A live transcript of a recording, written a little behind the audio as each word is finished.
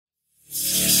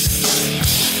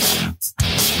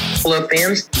Hello,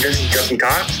 fans. This is Justin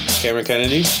Cox. Cameron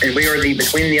Kennedy. And we are the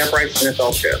Between the Uprights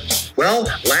NFL show. Well,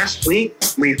 last week,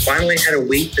 we finally had a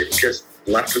week that just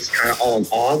left us kind of all in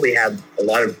awe. We had a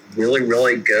lot of really,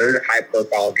 really good,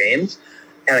 high-profile games.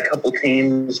 Had a couple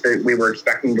teams that we were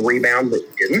expecting to rebound that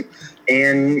didn't.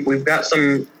 And we've got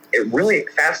some really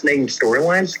fascinating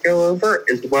storylines to go over,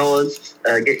 as well as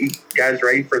get you guys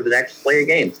ready for the next slate of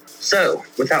games. So,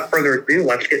 without further ado,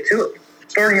 let's get to it.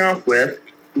 Starting off with,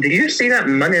 did you see that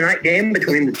Monday night game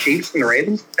between the Chiefs and the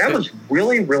Ravens? That was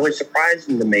really, really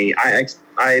surprising to me. I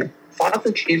thought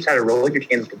the Chiefs had a really good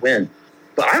chance to win,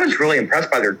 but I was really impressed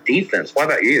by their defense. What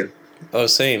about you? Oh,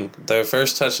 same. The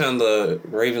first touchdown the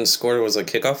Ravens scored was a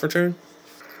kickoff return.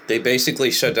 They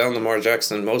basically shut down Lamar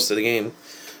Jackson most of the game.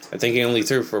 I think he only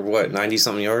threw for,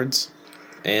 90-something yards?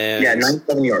 And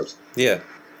 97 yards. Yeah.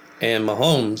 And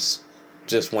Mahomes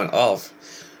just went off.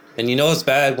 And you know it's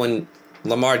bad when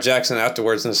Lamar Jackson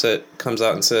afterwards comes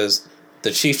out and says,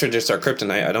 the Chiefs are just our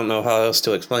kryptonite. I don't know how else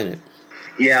to explain it.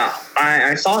 Yeah,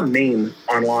 I saw a meme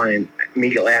online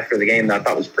immediately after the game that I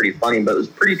thought was pretty funny, but it was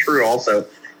pretty true also.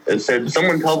 It said,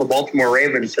 someone tell the Baltimore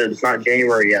Ravens that it's not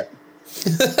January yet.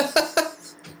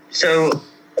 So,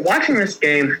 watching this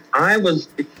game,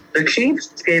 the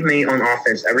Chiefs gave me on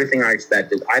offense everything I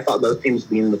expected. I thought both teams would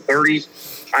be in the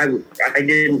 30s. I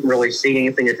didn't really see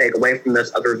anything to take away from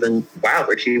this other than, wow,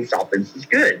 the Chiefs' offense is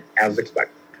good, as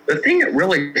expected. The thing that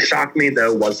really shocked me,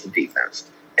 though, was the defense.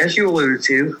 As you alluded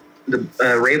to,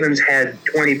 the Ravens had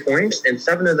 20 points, and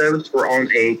 7 of those were on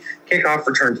a kickoff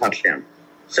return touchdown.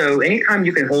 So anytime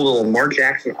you can hold a Lamar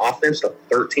Jackson offense to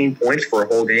 13 points for a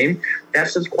whole game, that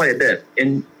says quite a bit.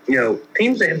 And,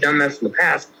 teams that have done this in the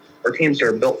past are teams that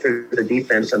are built for the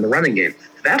defense and the running game.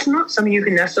 That's not something you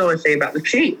can necessarily say about the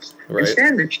Chiefs. Right.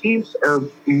 Instead, the Chiefs are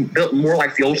built more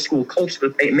like the old school Colts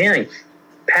with Peyton Manning.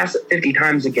 Pass it 50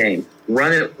 times a game.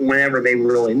 Run it whenever they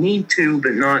really need to,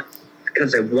 but not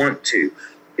because they want to.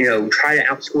 Try to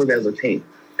outscore the other team.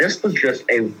 This was just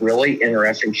a really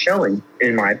interesting showing,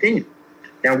 in my opinion.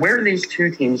 Now, where do these two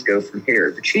teams go from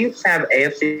here? The Chiefs have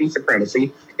AFC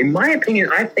supremacy. In my opinion,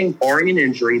 I think, barring an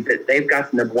injury, that they've got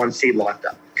the number 1 seed locked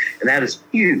up. And that is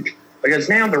huge, because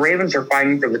now the Ravens are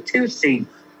fighting for the 2 seed.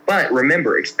 But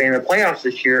remember, expanded playoffs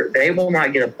this year, they will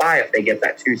not get a bye if they get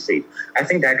that 2 seed. I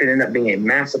think that could end up being a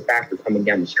massive factor coming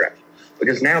down the stretch.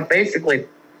 Because now, basically,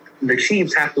 the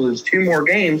Chiefs have to lose 2 more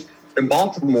games than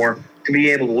Baltimore to be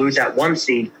able to lose that 1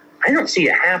 seed. I don't see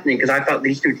it happening because I thought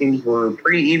these two teams were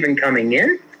pretty even coming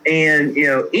in. And,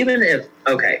 even if,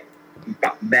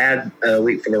 bad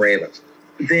week for the Ravens,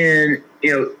 then,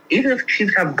 even if the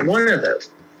Chiefs have one of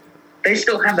those, they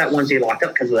still have that 1 seed locked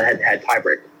up because of the head-to-head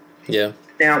tiebreaker. Yeah.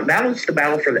 Now, that was the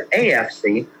battle for the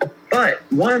AFC, but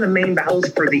one of the main battles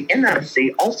for the NFC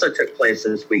also took place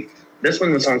this week. This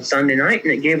one was on Sunday night,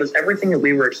 and it gave us everything that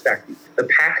we were expecting. The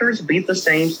Packers beat the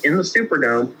Saints in the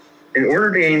Superdome in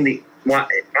order to gain what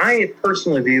I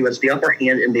personally view as the upper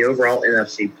hand in the overall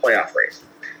NFC playoff race.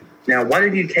 Now, what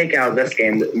did you take out of this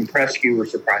game that impressed you or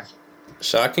surprised you?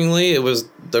 Shockingly, it was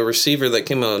the receiver that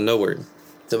came out of nowhere.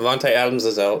 Davante Adams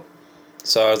is out,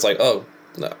 so I was like, oh,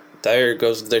 no, there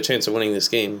goes their chance of winning this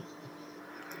game.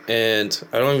 And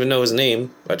I don't even know his name.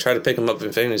 I tried to pick him up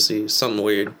in fantasy, something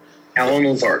weird. Allen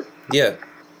Lazard. Yeah.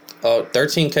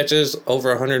 13 catches, over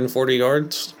 140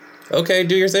 yards. Okay,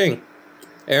 do your thing.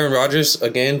 Aaron Rodgers,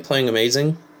 again, playing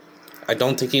amazing. I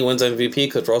don't think he wins MVP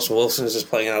because Russell Wilson is just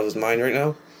playing out of his mind right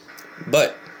now.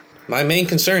 But my main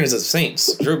concern is the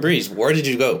Saints. Drew Brees, where did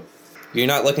you go? You're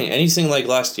not looking anything like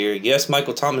last year. Yes,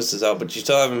 Michael Thomas is out, but you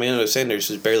still have Emmanuel Sanders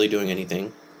who's barely doing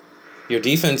anything. Your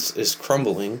defense is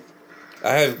crumbling.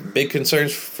 I have big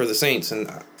concerns for the Saints,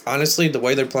 and honestly, the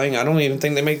way they're playing, I don't even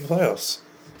think they make the playoffs.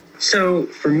 So,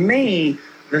 for me,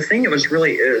 the thing that was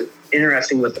really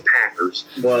interesting with the Packers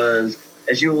was,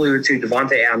 as you alluded to,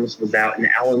 Davante Adams was out and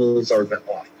Allen Lazard went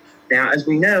off. Now, as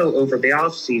we know, over the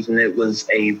offseason, it was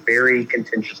a very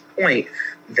contentious point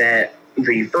that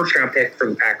the first-round pick for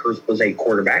the Packers was a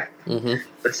quarterback. Mm-hmm.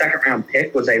 The second-round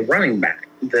pick was a running back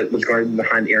that was going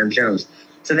behind Aaron Jones.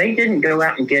 So they didn't go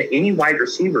out and get any wide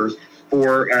receivers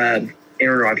for Aaron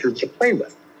Rodgers to play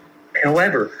with.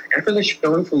 However, after the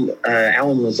showing from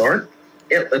Allen Lazard,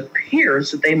 it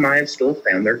appears that they might have still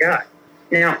found their guy.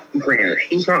 Now, granted,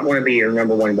 he's not going to be your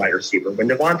number 1 wide receiver. When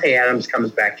Davante Adams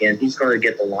comes back in, he's going to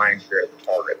get the lion's share of the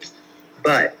targets.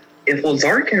 But if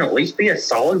Lazard can at least be a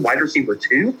solid wide receiver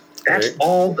too, that's right.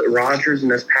 All that Rodgers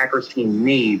and this Packers team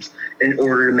needs in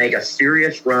order to make a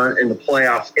serious run in the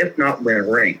playoffs, if not win a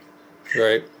ring.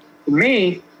 Right. For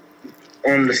me,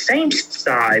 on the Saints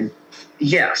side,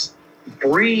 yes,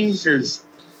 Breeze is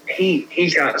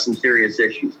he's got some serious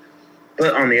issues.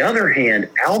 But on the other hand,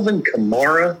 Alvin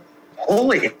Kamara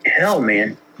Holy hell,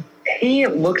 man. He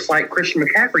looks like Christian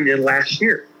McCaffrey did last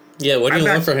year. Yeah, what do you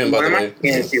want for him, by the way?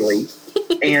 Fantasy league,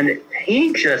 and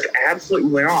he just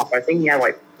absolutely went off. I think he had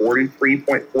like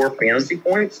 43.4 fantasy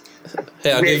points.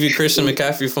 Hey, I'll give you Christian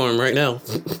McCaffrey for him right now.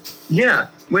 Yeah,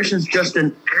 which is just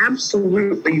an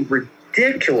absolutely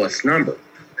ridiculous number.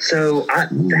 So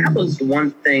that was the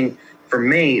one thing for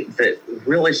me that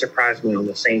really surprised me on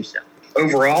the Saints stuff.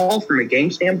 Overall, from a game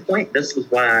standpoint, this was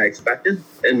what I expected.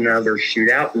 Another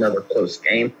shootout, another close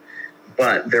game.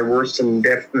 But there were some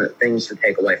definite things to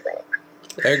take away from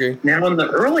it. I agree. Now, in the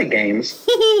early games,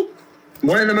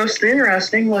 one of the most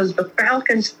interesting was the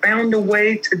Falcons found a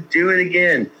way to do it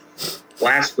again.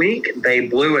 Last week, they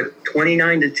blew a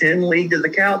 29-10 lead to the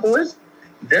Cowboys.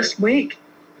 This week,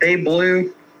 they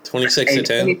blew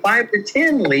 26-10,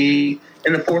 25-10 lead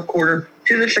in the fourth quarter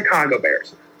to the Chicago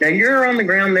Bears. Now, you're on the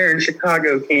ground there in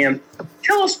Chicago, Cam.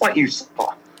 Tell us what you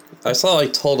saw. I saw a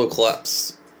total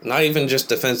collapse. Not even just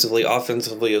defensively,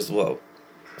 offensively as well.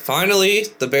 Finally,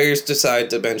 the Bears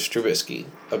decide to bench Trubisky.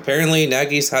 Apparently,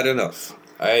 Nagy's had enough.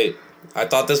 I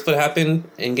thought this would happen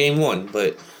in game 1,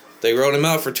 but they wrote him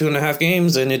out for 2.5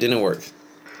 games and it didn't work.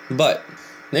 But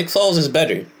Nick Foles is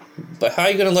better. But how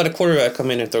are you going to let a quarterback come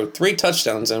in and throw 3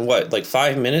 touchdowns in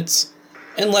 5 minutes?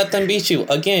 And let them beat you?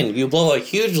 Again, you blow a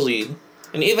huge lead.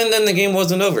 And even then, the game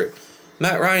wasn't over.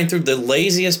 Matt Ryan threw the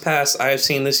laziest pass I have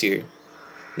seen this year.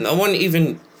 No one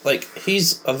even,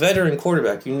 he's a veteran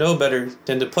quarterback. You know better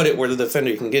than to put it where the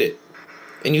defender can get it.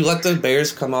 And you let the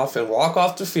Bears come off and walk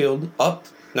off the field up.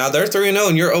 Now they're 3-0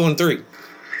 and you're 0-3.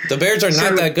 The Bears are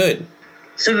not that good.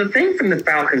 So the thing from the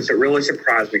Falcons that really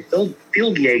surprised me,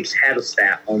 Phil Yates had a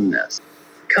stat on this.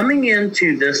 Coming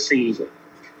into this season,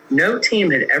 no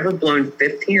team had ever blown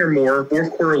 15 or more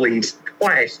fourth quarter leads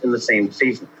twice in the same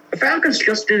season. The Falcons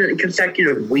just did it in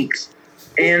consecutive weeks.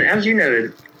 And as you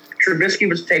noted, Trubisky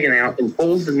was taken out, and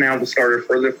Foles is now the starter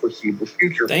for the foreseeable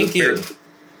future. Thank you.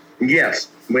 Yes,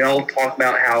 we all talk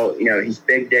about how he's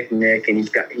Big Dick Nick, and he's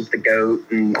the GOAT,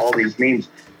 and all these memes.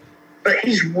 But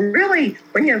he's really,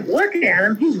 when you look at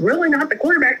him, he's really not the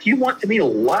quarterback you want to be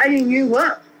lighting you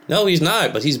up. No, he's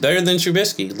not. But he's better than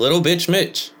Trubisky. Little bitch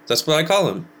Mitch. That's what I call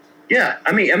him. Yeah,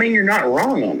 I mean, you're not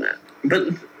wrong on that. But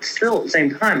still, at the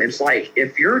same time, it's like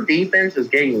if your defense is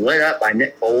getting lit up by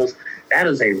Nick Foles, that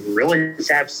is a really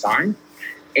sad sign.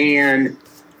 And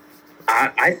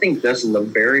I think this is a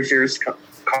very serious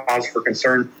cause for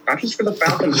concern, not just for the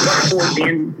Falcons, but for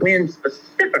Dan Quinn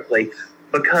specifically,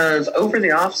 because over the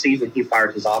offseason, he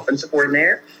fired his offensive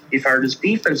coordinator, he fired his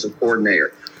defensive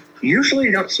coordinator. Usually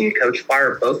you don't see a coach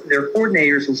fire both of their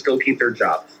coordinators and still keep their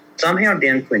job. Somehow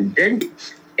Dan Quinn did.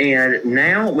 And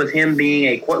now with him being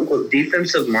a quote-unquote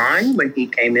defensive mind when he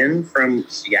came in from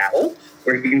Seattle,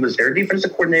 where he was their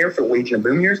defensive coordinator for the Legion of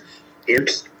Boom years,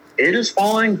 it is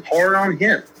falling hard on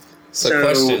him. So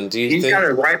question, do you he's think... got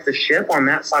to right the ship on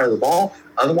that side of the ball.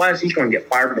 Otherwise, he's going to get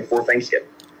fired before Thanksgiving.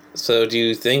 So do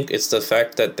you think it's the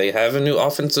fact that they have a new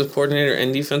offensive coordinator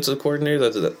and defensive coordinator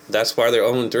that's why they're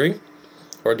 0-3?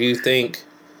 Or do you think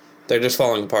they're just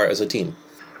falling apart as a team?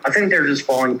 I think they're just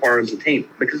falling apart as a team.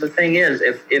 Because the thing is,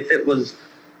 if it was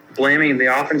blaming the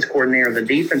offense coordinator or the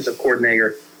defensive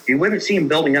coordinator, you wouldn't see him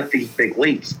building up these big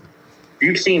leads.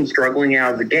 You'd see him struggling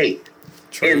out of the gate.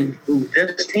 True. And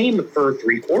this team for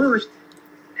 3 quarters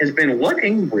has been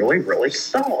looking really, really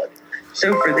solid.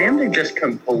 So for them to just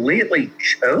completely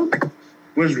choke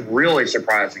was really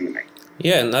surprising to me.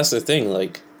 Yeah, and that's the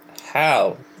thing.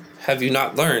 How have you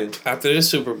not learned after the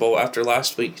Super Bowl, after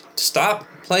last week? Stop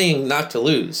playing not to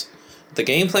lose. The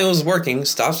game plan was working.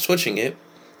 Stop switching it.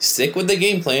 Stick with the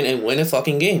game plan and win a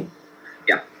fucking game.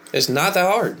 Yeah. It's not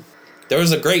that hard. There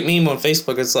was a great meme on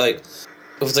Facebook.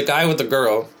 It was a guy with a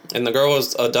girl, and the girl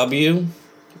was a W,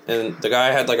 and the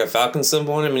guy had a Falcon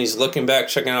symbol on him, and he's looking back,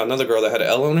 checking out another girl that had an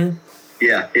L on her.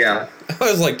 Yeah. I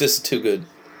was like, this is too good.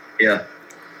 Yeah.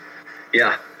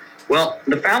 Well,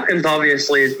 the Falcons,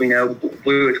 obviously, as we know,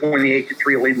 blew a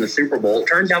 28-3 lead in the Super Bowl. It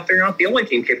turns out they're not the only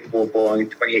team capable of blowing a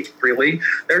 28-3 lead.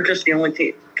 They're just the only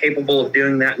team capable of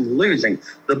doing that and losing.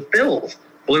 The Bills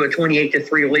blew a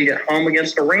 28-3 lead at home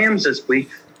against the Rams this week.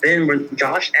 Then when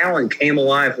Josh Allen came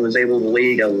alive and was able to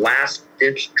lead a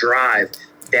last-ditch drive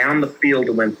down the field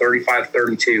to win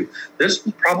 35-32. This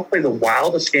was probably the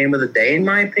wildest game of the day, in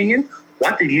my opinion.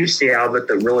 What did you see out of it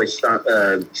that really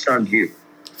stunned you?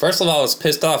 First of all, I was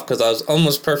pissed off because I was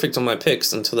almost perfect on my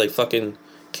picks until they fucking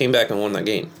came back and won that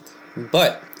game.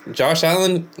 But Josh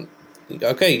Allen,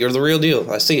 okay, you're the real deal.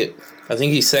 I see it. I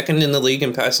think he's second in the league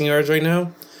in passing yards right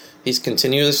now. He's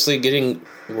continuously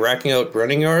racking out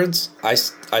running yards. I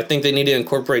think they need to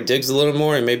incorporate Diggs a little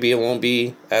more, and maybe it won't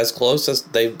be as close as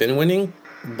they've been winning.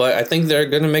 But I think they're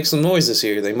going to make some noise this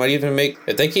year. They might even make...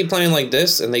 If they keep playing like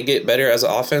this and they get better as an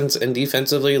offense and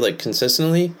defensively, like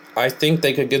consistently, I think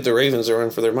they could give the Ravens a run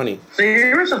for their money. So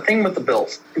here's the thing with the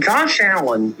Bills. Josh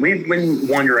Allen, we've been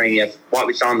wondering if what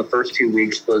we saw in the first 2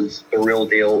 weeks was the real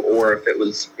deal or if it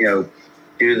was, due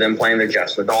to them playing the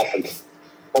Jets and the Dolphins.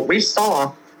 What we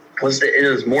saw was that it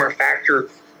is more a factor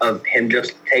of him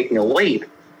just taking a leap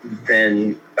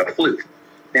than a fluke.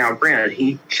 Now, granted,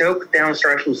 he choked down the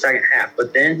stretch in the second half,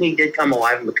 but then he did come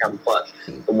alive and become clutch.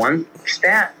 The one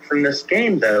stat from this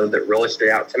game, though, that really stood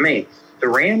out to me, the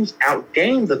Rams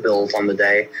outgained the Bills on the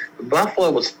day.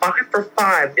 Buffalo was 5 for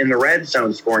 5 in the red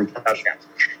zone scoring touchdowns.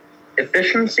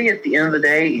 Efficiency at the end of the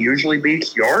day usually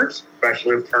beats yards,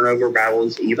 especially if turnover battle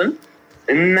is even.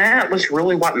 And that was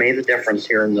really what made the difference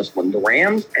here in this one. The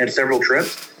Rams had several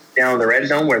trips down the red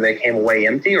zone where they came away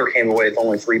empty or came away with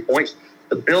only 3 points.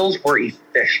 The Bills were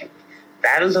efficient.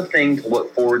 That is a thing to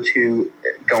look forward to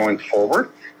going forward,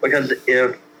 because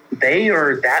if they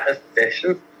are that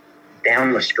efficient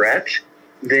down the stretch,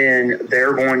 then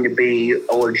they're going to be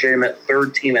a legitimate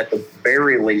third team at the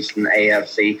very least in the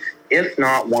AFC, if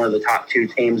not one of the top 2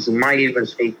 teams, and might even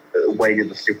sneak away to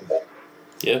the Super Bowl.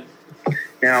 Yeah.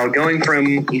 Now, going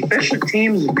from efficient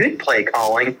teams and good play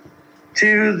calling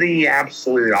to the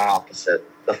absolute opposite.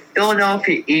 The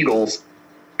Philadelphia Eagles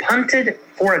punted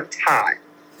for a tie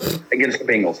against the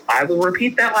Bengals. I will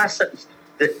repeat that last sentence.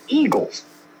 The Eagles,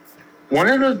 one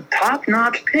of the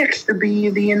top-notch picks to be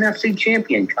the NFC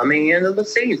champion coming into the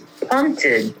season,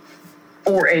 punted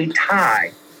for a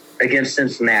tie against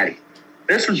Cincinnati.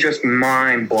 This was just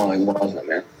mind-blowing, wasn't it,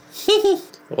 man?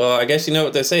 Well, I guess you know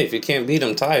what they say. If you can't beat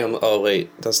them, tie them. Oh, wait.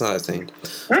 That's not a thing.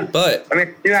 Huh? But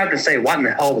you have to say, what in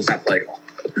the hell was that play call?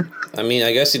 I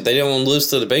guess they didn't want to lose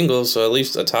to the Bengals, so at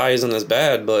least a tie isn't as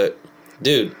bad. But,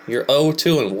 dude, you're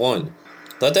 0-2-1.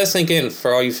 Let that sink in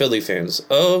for all you Philly fans.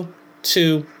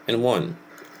 0-2-1.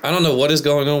 I don't know what is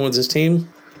going on with this team,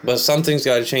 but something's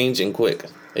got to change and quick.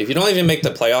 If you don't even make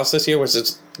the playoffs this year, which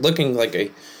is looking like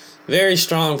a very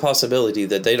strong possibility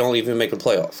that they don't even make a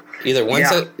playoff. You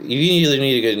either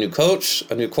need to get a new coach,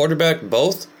 a new quarterback,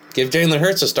 both. Give Jalen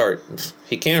Hurts a start.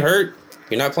 He can't hurt.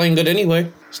 You're not playing good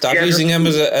anyway. Stop using him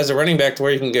as a running back to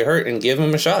where he can get hurt and give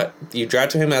him a shot. You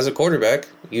drafted him as a quarterback.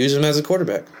 Use him as a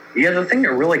quarterback. Yeah, the thing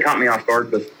that really caught me off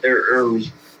guard was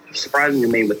surprising to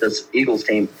me with this Eagles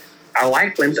team. I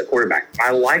like Wentz at quarterback.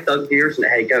 I like Doug Peterson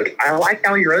at head coach. I like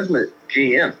Howie Roseman at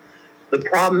GM. The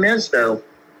problem is, though,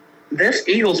 this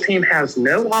Eagles team has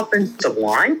no offensive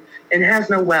line and has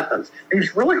no weapons. And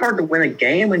it's really hard to win a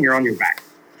game when you're on your back.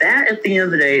 That, at the end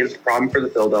of the day, is the problem for the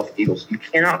Philadelphia Eagles. You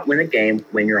cannot win a game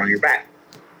when you're on your back.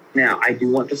 Now, I do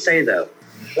want to say, though,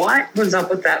 what was up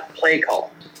with that play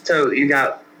call? So you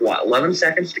got, 11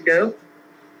 seconds to go?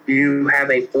 You have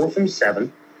a 4th and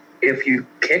 7. If you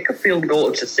kick a field goal,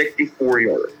 it's a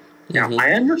 64-yarder. Now,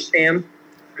 I understand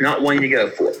not wanting to go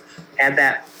for it. Had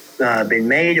that been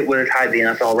made, it would have tied the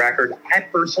NFL record. I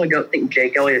personally don't think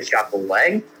Jake Elliott's got the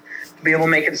leg to be able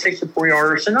to make it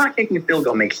 64-yarder, so not kicking a field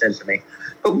goal makes sense to me.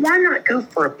 But why not go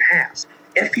for a pass?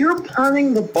 If you're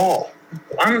punting the ball,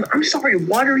 I'm sorry,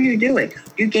 what are you doing?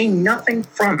 You gain nothing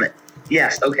from it.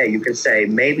 Yes, okay, you could say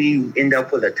maybe you end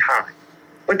up with a tie.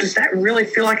 But does that really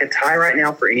feel like a tie right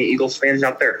now for any Eagles fans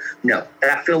out there? No,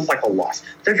 that feels like a loss.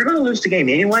 So if you're going to lose the game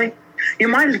anyway, you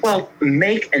might as well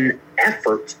make an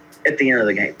effort at the end of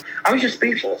the game. I was just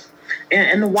speechless.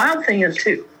 And the wild thing is,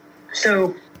 too,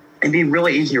 so it'd be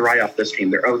really easy to write off this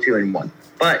team. They're 0-2-1.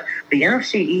 But the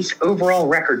NFC East overall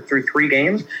record through 3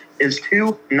 games is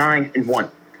 2-9-1.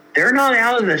 They're not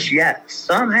out of this yet.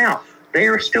 Somehow, they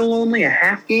are still only a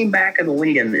half game back of the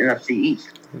lead in the NFC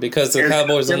East. Because the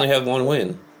Cowboys only have 1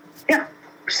 win. Yeah.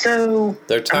 So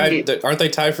they're tied. Aren't they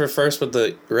tied for first with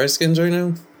the Redskins right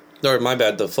now? Or my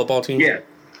bad, the football team.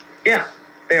 Yeah,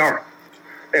 they are.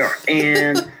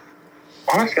 And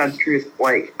honest God's truth,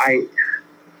 like I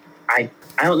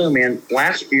don't know, man.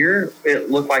 Last year it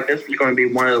looked like this was going to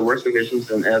be one of the worst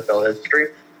divisions in NFL history.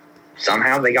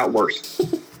 Somehow they got worse.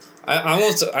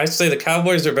 I say the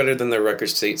Cowboys are better than their record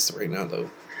states right now,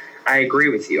 though. I agree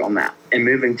with you on that. And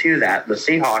moving to that, the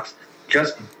Seahawks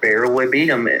just barely beat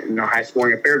them in a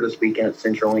high-scoring affair this weekend at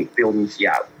Central Link Field in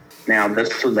Seattle. Now,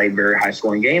 this was a very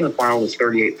high-scoring game. The final was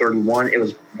 38-31. It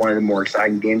was one of the more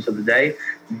exciting games of the day.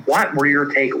 What were your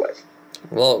takeaways?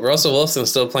 Well, Russell Wilson's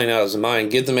still playing out of his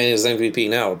mind. Give the man his MVP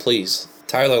now, please.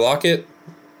 Tyler Lockett,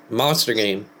 monster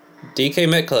game. DK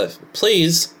Metcalf,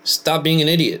 please stop being an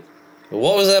idiot.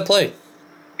 What was that play?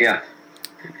 Yeah.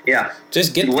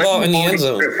 Just get the ball in the end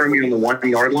zone. From you on the 1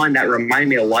 yard line, that reminded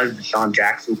me a lot of Deshaun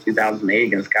Jackson 2008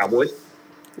 against Cowboys.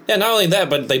 Yeah, not only that,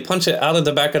 but they punch it out of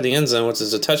the back of the end zone, which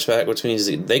is a touchback, which means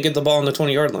they get the ball on the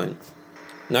 20-yard line.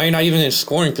 Now you're not even in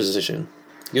scoring position.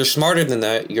 You're smarter than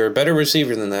that. You're a better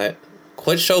receiver than that.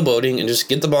 Quit showboating and just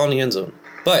get the ball in the end zone.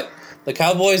 But the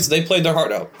Cowboys, they played their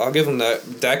heart out. I'll give them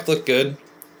that. Dak looked good.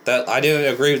 That I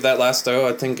didn't agree with that last throw.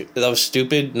 I think that was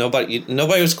stupid. Nobody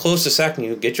was close to sacking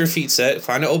you. Get your feet set.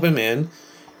 Find an open man.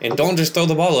 And don't just throw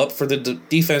the ball up for the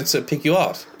defense to pick you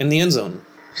off in the end zone.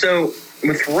 So,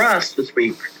 with Russ this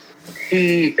week,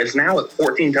 he is now at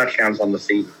 14 touchdowns on the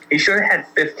season. He should have had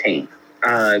 15,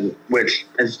 which,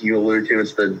 as you alluded to,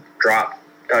 is the drop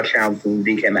touchdown from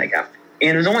DK Metcalf.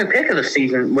 And his only pick of the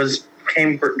season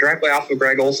came directly off of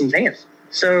Greg Olson's hands.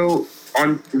 So,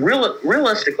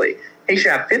 realistically, he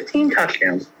should have 15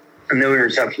 touchdowns and no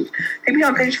interceptions. He'd be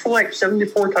on pace for like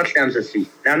 74 touchdowns this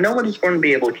season. Now, nobody's going to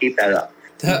be able to keep that up.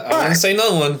 I want to say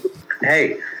no one.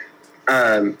 Hey,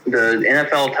 the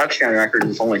NFL touchdown record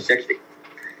is only 60.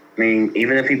 I mean,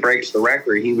 even if he breaks the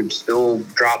record, he would still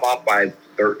drop off by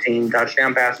 13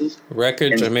 touchdown passes.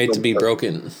 Records are made to be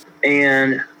broken.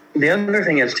 And the other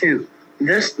thing is, too,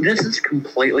 this is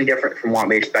completely different from what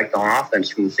we expect on offense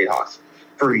from the Seahawks.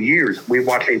 For years, we've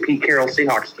watched a Pete Carroll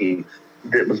Seahawks team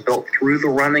that was built through the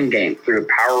running game, through the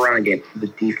power running game, through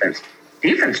the defense.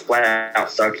 Defense flat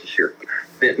out sucks this year.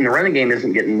 And the running game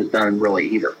isn't getting done really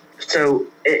either. So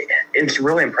it's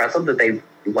really impressive that they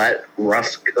let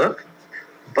Russ cook.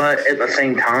 But at the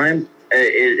same time,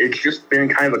 it's just been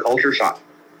kind of a culture shock,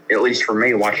 at least for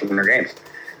me, watching their games.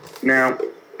 Now,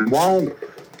 while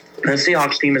the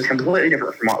Seahawks team is completely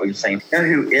different from what we've seen, you know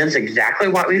who is exactly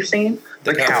what we've seen?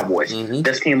 The Cowboys. Mm-hmm.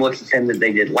 This team looks the same that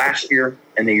they did last year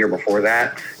and the year before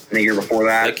that and the year before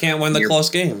that. They can't win the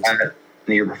close games. And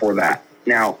the year before that.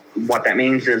 Now, what that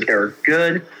means is they're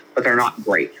good, but they're not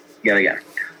great yet again.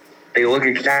 They look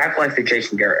exactly like the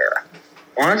Jason Garrett era.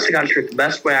 Honest to God, the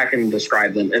best way I can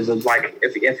describe them is like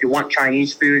if you want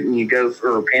Chinese food and you go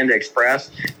for Panda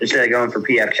Express instead of going for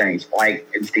PF Chang's. Like,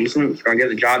 it's decent, it's going to get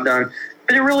the job done,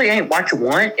 but it really ain't what you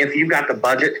want if you've got the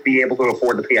budget to be able to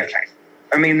afford the PF Chang's.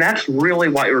 I mean, that's really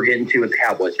what we're getting to with the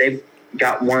Cowboys. They've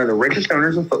got one of the richest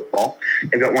owners in football.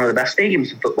 They've got one of the best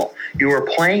stadiums in football. You are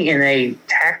playing in a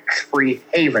tax-free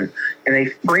haven, in a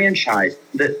franchise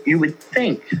that you would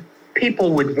think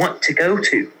people would want to go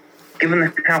to,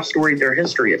 given how storied their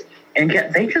history is. And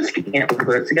yet they just can't put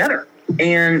it together.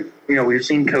 And, you know, we've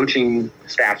seen coaching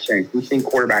staff change. We've seen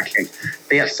quarterbacks change.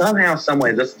 But yet somehow, some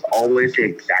way, this is always the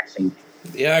exact same thing.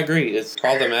 Yeah, I agree. It's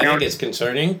problematic. It's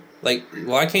concerning. Like,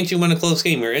 why can't you win a close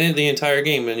game? You're in it the entire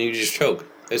game and you just choke.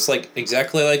 It's like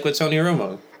exactly like with Tony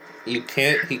Romo. He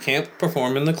can't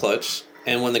perform in the clutch,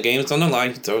 and when the game's on the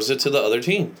line, he throws it to the other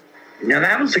team. Now,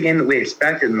 that was the game that we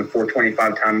expected in the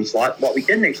 425 time slot. What we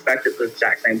didn't expect at the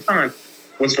exact same time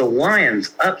was the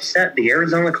Lions upset the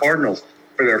Arizona Cardinals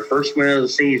for their first win of the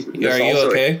season. Are you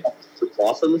okay? The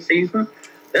loss of the season.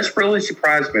 This really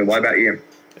surprised me. What about you?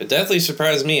 It definitely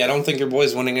surprised me. I don't think your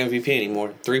boy's winning MVP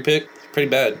anymore. 3-pick, pretty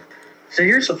bad. So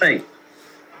here's the thing.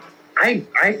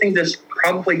 I think this is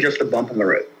probably just a bump in the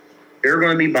road. There are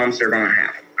going to be bumps they're going to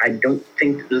have. I don't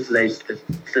think this is a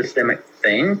systemic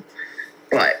thing,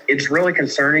 but it's really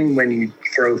concerning when you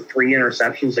throw 3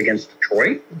 interceptions against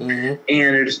Detroit. Mm-hmm.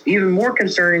 And it's even more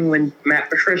concerning when Matt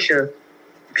Patricia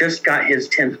just got his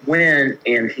 10th win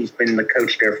and he's been the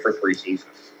coach there for 3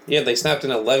 seasons. Yeah, they snapped an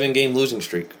 11-game losing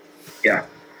streak. Yeah.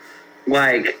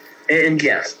 Like, and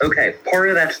yes, okay, part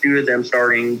of that's due to them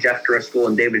starting Jeff Driscoll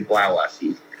and David Blau last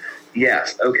season.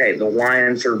 Yes, okay, the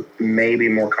Lions are maybe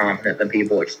more confident than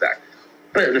people expect.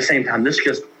 But at the same time, this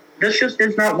just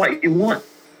is not what you want.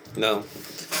 No.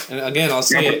 And again, I'll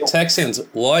say it. Texans,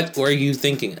 what were you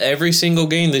thinking? Every single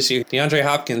game this year, DeAndre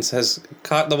Hopkins has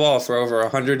caught the ball for over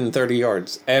 130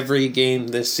 yards. Every game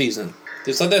this season.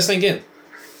 Just let that sink in.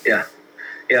 Yeah.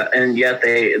 Yeah, and yet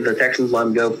the Texans let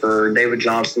him go for David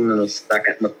Johnson in the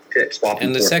second pick swap.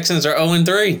 And the Texans are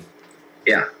 0-3.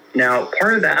 Yeah. Now,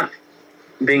 part of that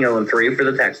being 0-3 for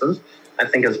the Texans, I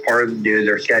think is part of due to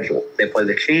their schedule. They play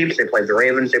the Chiefs, they play the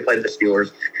Ravens, they play the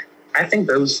Steelers. I think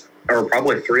those are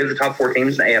probably 3 of the top 4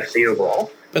 teams in the AFC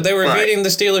overall. But they were beating the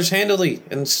Steelers handily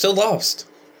and still lost.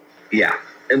 Yeah,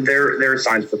 and there are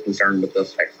signs for concern with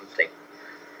this Texans team.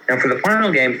 Now, for the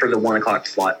final game for the 1 o'clock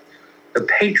slot, the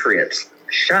Patriots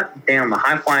shut down the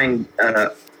high-flying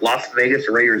Las Vegas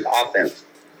Raiders offense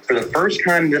for the first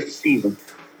time this season,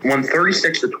 won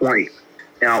 36-20.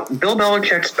 Now, Bill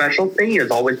Belichick's specialty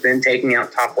has always been taking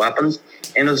out top weapons,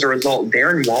 and as a result,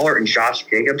 Darren Waller and Josh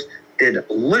Jacobs did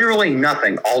literally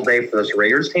nothing all day for this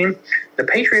Raiders team. The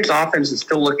Patriots offense is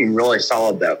still looking really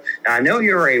solid, though. Now, I know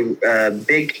you're a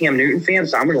big Cam Newton fan,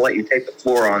 so I'm going to let you take the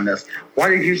floor on this. What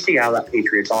did you see out of that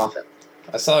Patriots offense?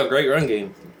 I saw a great run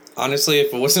game. Honestly,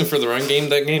 if it wasn't for the run game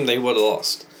that game, they would have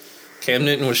lost. Cam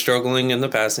Newton was struggling in the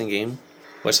passing game,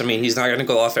 which, I mean, he's not going to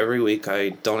go off every week. I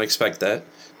don't expect that.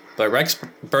 But Rex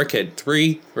Burkhead,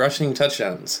 3 rushing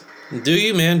touchdowns. Do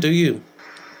you, man, do you.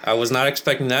 I was not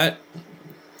expecting that.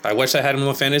 I wish I had him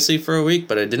on fantasy for a week,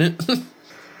 but I didn't.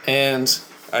 And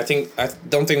I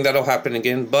don't think that'll happen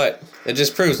again, but it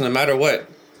just proves no matter what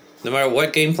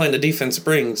game plan the defense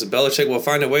brings, Belichick will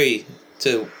find a way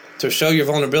to show your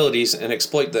vulnerabilities and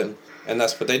exploit them. And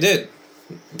that's what they did.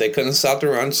 They couldn't stop the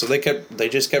run, so they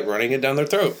just kept running it down their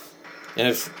throat. And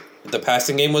if the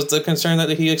passing game was the concern that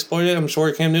he exploited, I'm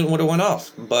sure Cam Newton would have went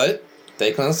off. But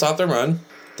they couldn't stop the run.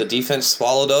 The defense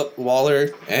swallowed up Waller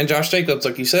and Josh Jacobs,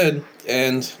 like you said,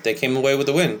 and they came away with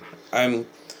the win. I'm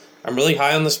really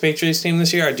high on this Patriots team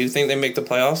this year. I do think they make the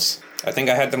playoffs. I think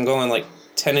I had them going like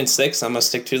 10-6. I'm gonna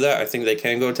stick to that. I think they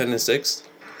can go 10-6.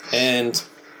 And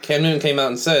Cam Newton came out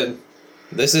and said,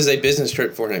 this is a business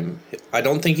trip for him. I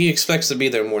don't think he expects to be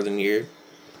there more than a year.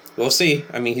 We'll see.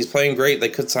 I mean, he's playing great. They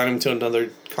could sign him to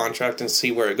another contract and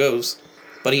see where it goes.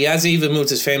 But he hasn't even moved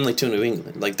his family to New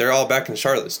England. Like, they're all back in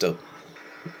Charlotte still.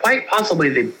 Quite possibly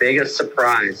the biggest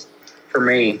surprise for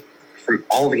me from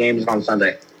all the games on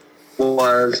Sunday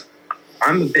was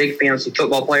I'm a big fantasy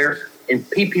football player. In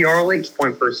PPR leagues,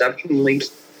 point per reception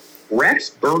leagues,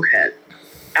 Rex Burkhead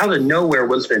out of nowhere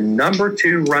was the number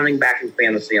 2 running back in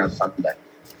fantasy on Sunday.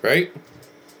 Right?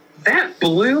 That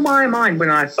blew my mind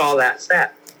when I saw that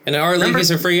stat. And in our league,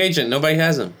 he's a free agent. Nobody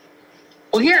has him.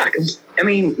 Well, yeah, because, I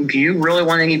mean, do you really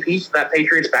want any piece of that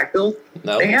Patriots backfield?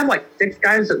 No. They have like 6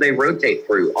 guys that they rotate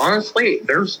through. Honestly,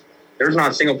 there's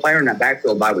not a single player in that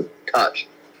backfield I would touch.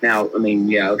 Now, I mean,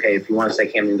 yeah, okay, if you want to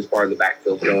say Cam Newton's part of the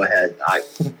backfield, go ahead.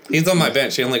 He's on my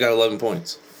bench. He only got 11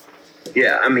 points.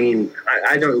 Yeah, I mean,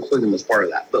 I don't include him as part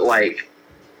of that. But, like,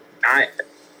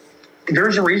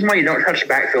 there's a reason why you don't touch the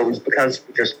backfield is because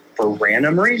just for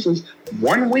random reasons,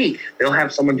 1 week they'll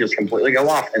have someone just completely go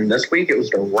off. And this week it was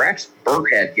the Rex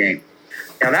Burkhead game.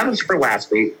 Now, that was for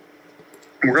last week.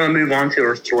 We're going to move on to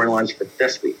our storylines for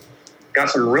this week. Got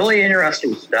some really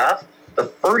interesting stuff. The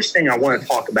first thing I want to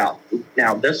talk about,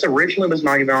 now, this originally was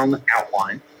not even on the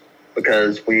outline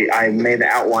because I made the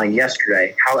outline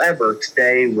yesterday. However,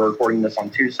 today, we're recording this on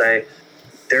Tuesday,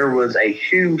 there was a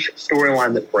huge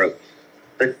storyline that broke.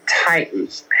 The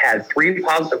Titans had 3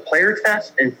 positive player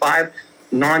tests and 5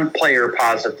 non-player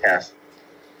positive tests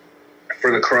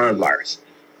for the coronavirus,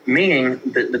 meaning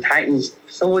that the Titans'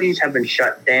 facilities have been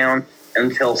shut down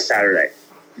until Saturday.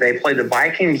 They played the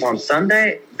Vikings on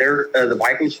Sunday. The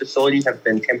Vikings' facilities have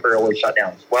been temporarily shut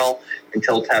down as well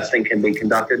until testing can be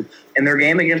conducted, and their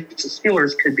game against the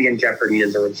Steelers could be in jeopardy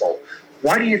as a result.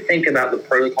 Why do you think about the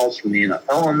protocols from the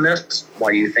NFL on this?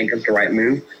 Why do you think it's the right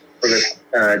move for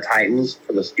the Titans,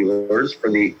 for the Steelers,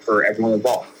 for everyone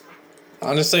involved?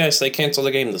 Honestly, I say cancel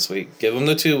the game this week. Give them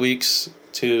the 2 weeks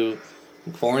to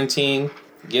quarantine,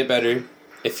 get better.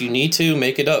 If you need to,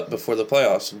 make it up before the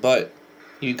playoffs, but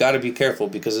you got to be careful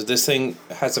because if this thing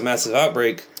has a massive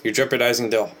outbreak, you're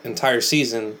jeopardizing the entire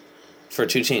season for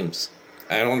 2 teams.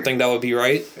 I don't think that would be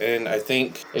right, and I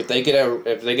think if they get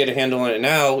a handle on it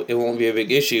now, it won't be a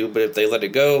big issue. But if they let it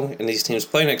go and these teams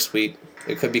play next week,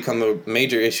 it could become a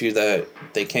major issue that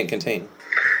they can't contain.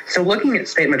 So, looking at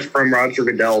statements from Roger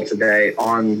Goodell today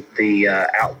on the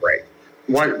outbreak,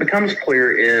 what becomes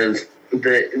clear is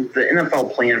the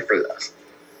NFL plan for this.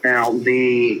 Now,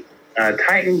 the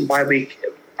Titans bye week,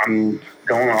 I'm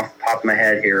going off the top of my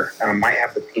head here, and I might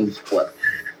have the teams flip.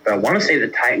 But I want to say the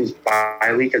Titans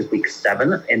bye week is week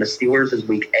 7 and the Steelers is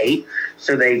week 8.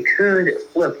 So they could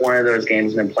flip one of those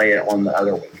games and then play it on the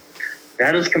other week.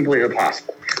 That is completely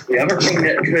possible. The other thing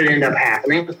that could end up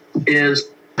happening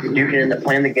is you can end up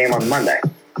playing the game on Monday.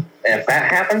 And if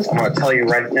that happens, I'm going to tell you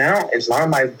right now, it's not on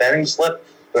my betting slip,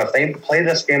 but if they play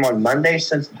this game on Monday,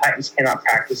 since the Titans cannot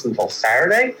practice until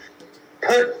Saturday,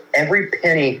 put every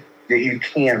penny that you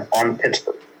can on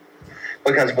Pittsburgh.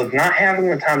 Because with not having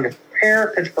the time to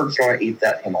prepare, Pittsburgh's going to eat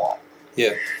that team alive.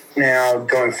 Yeah. Now,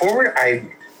 going forward,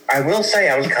 I will say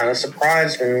I was kind of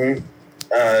surprised when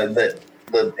that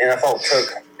the NFL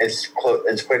took as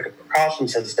quick a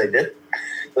precautions as they did.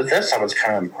 With this, I was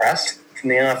kind of impressed from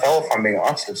the NFL, if I'm being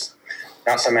honest. It's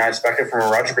not something I expected from a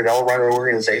Roger Goodell-run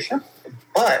organization,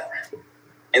 but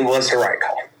it was the right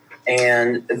call.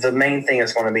 And the main thing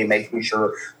is going to be making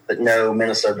sure that no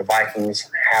Minnesota Vikings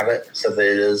have it so that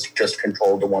it is just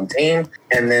controlled to one team,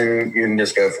 and then you can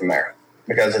just go from there.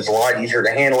 Because it's a lot easier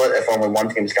to handle it if only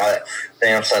one team's got it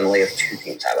than suddenly if 2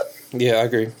 teams have it. Yeah, I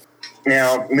agree.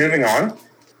 Now, moving on,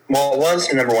 while it was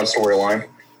the number 1 storyline,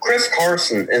 Chris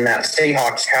Carson in that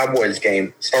Seahawks-Cowboys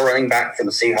game, star running back for the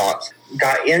Seahawks,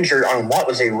 got injured on what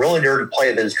was a really dirty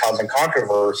play that is causing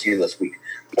controversy this week.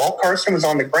 While Carson was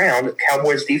on the ground,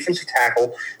 Cowboys defensive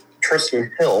tackle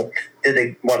Tristan Hill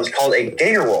did what is called a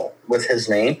gator roll with his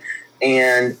name.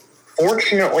 And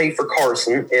fortunately for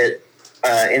Carson, it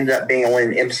ended up being only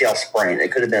an MCL sprain.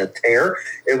 It could have been a tear.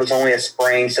 It was only a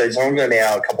sprain, so he's only going to be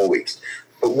out a couple of weeks.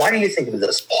 But why do you think of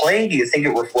this play? Do you think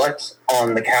it reflects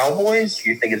on the Cowboys? Do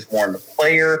you think it's more on the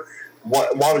player?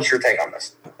 What was your take on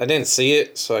this? I didn't see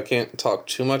it, so I can't talk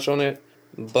too much on it.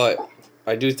 But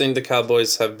I do think the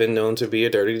Cowboys have been known to be a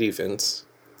dirty defense.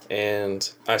 And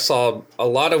I saw a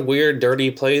lot of weird, dirty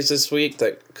plays this week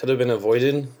that could have been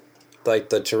avoided, like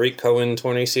the Tariq Cohen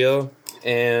torn ACL.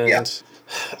 And yeah.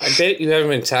 I get you haven't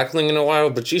been tackling in a while,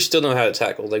 but you still know how to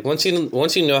tackle. Like once you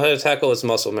know how to tackle, it's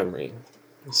muscle memory.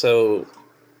 So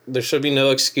there should be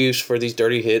no excuse for these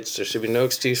dirty hits. There should be no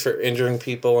excuse for injuring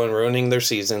people and ruining their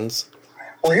seasons.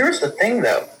 Well, here's the thing,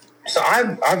 though. So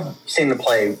I've seen the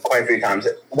play quite a few times.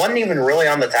 It wasn't even really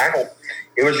on the tackle.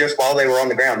 It was just while they were on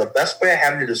the ground. The best way I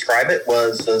have to describe it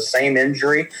was the same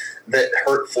injury that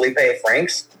hurt Felipe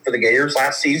Franks for the Gators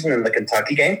last season in the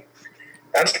Kentucky game.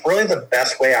 That's really the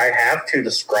best way I have to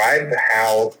describe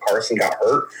how Carson got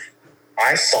hurt.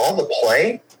 I saw the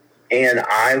play, and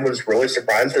I was really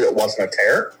surprised that it wasn't a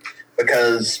tear,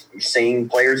 because seeing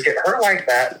players get hurt like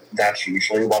that, that's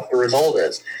usually what the result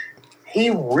is. He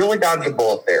really dodged a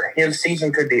bullet there. His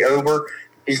season could be over.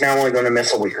 He's now only going to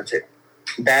miss a week or two.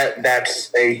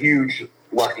 That's a huge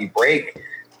lucky break.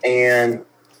 And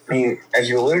I mean, as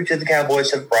you alluded to, the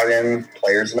Cowboys have brought in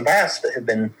players in the past that have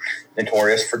been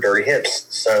notorious for dirty hits.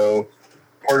 So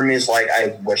part of me is like,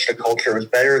 I wish the culture was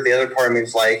better. The other part of me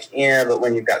is like, yeah, but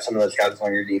when you've got some of those guys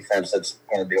on your defense, that's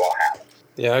going to be what happens.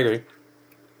 Yeah, I agree.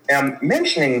 Now,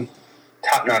 mentioning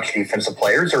top-notch defensive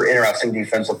players or interesting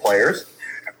defensive players,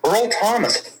 Earl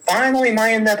Thomas finally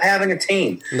might end up having a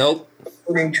team. Nope.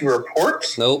 According to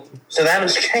reports. Nope. So that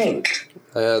has changed.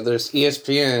 There's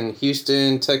ESPN.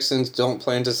 Houston Texans don't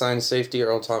plan to sign safety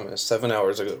Earl Thomas 7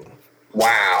 hours ago.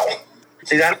 Wow.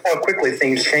 See, that's how quickly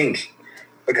things changed.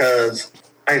 Because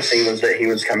I've seen was that he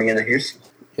was coming into Houston.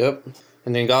 Yep.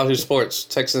 And then Yahoo Sports.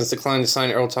 Texans declined to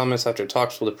sign Earl Thomas after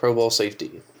talks with a Pro Bowl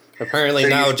safety. Apparently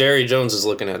now Jerry Jones is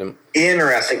looking at him.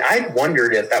 Interesting. I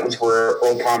wondered if that was where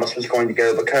Earl Thomas was going to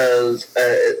go, because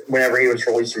whenever he was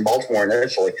released from Baltimore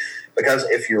initially. Because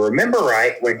if you remember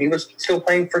right, when he was still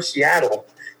playing for Seattle,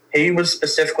 he was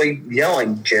specifically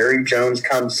yelling, "Jerry Jones,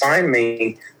 come sign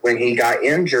me," when he got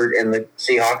injured in the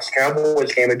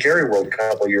Seahawks-Cowboys game at Jerry World a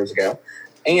couple of years ago.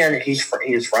 And he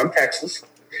is from Texas.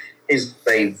 He's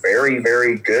a very,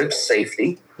 very good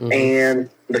safety. Mm-hmm. And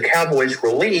the Cowboys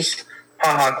released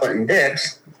HaHa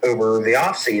Clinton-Dix over the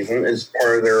offseason as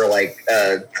part of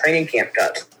their training camp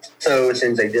cuts. So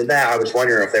since they did that, I was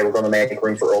wondering if they were going to make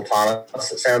room for Earl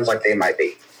Thomas. It sounds like they might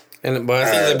be. But I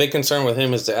think the big concern with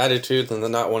him is the attitude and the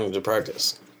not wanting to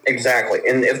practice. Exactly.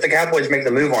 And if the Cowboys make the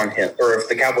move on him, or if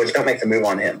the Cowboys don't make the move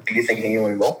on him, do you think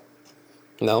anyone will?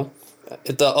 No.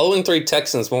 If the 0-3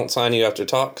 Texans won't sign you after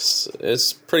talks,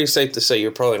 it's pretty safe to say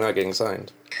you're probably not getting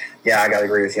signed. Yeah, I got to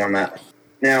agree with you on that.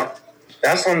 Now,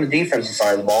 that's on the defensive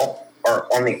side of the ball. Or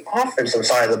on the offensive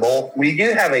side of the ball, we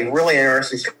do have a really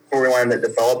interesting storyline that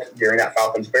developed during that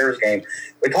Falcons-Bears game.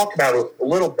 We talked about it a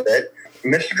little bit.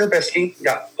 Mr. Trubisky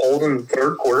got pulled in the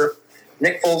third quarter.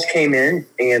 Nick Foles came in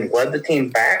and led the team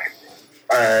back.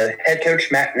 Head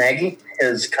coach Matt Nagy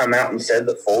has come out and said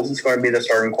that Foles is going to be the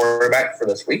starting quarterback for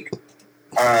this week.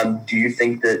 Do you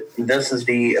think that this is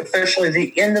officially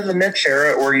the end of the Mitch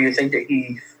era, or do you think that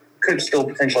he could still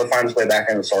potentially find his way back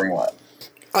in the starting lineup?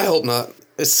 I hope not.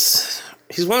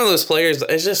 He's one of those players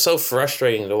that it's just so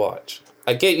frustrating to watch.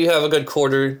 I get you have a good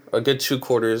quarter, a good 2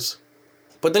 quarters,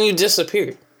 but then you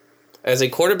disappear. As a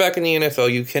quarterback in the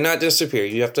NFL, you cannot disappear.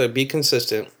 You have to be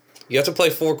consistent. You have to play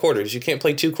 4 quarters. You can't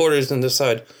play 2 quarters and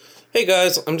decide, hey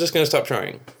guys, I'm just going to stop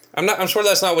trying. I'm sure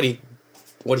that's not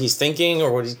what he's thinking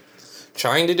or what he's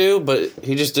trying to do, but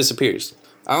he just disappears.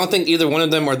 I don't think either one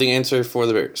of them are the answer for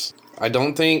the Bears. I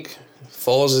don't think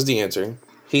Foles is the answer.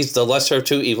 He's the lesser of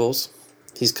 2 evils.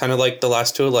 He's kind of like the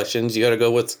last 2 elections. You got to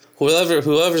go with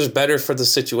whoever's better for the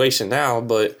situation now,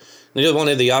 but neither one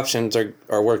of the options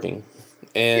are working.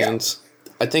 And yeah.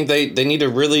 I think they need to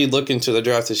really look into the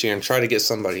draft this year and try to get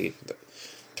somebody.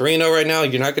 3-0 right now,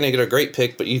 you're not going to get a great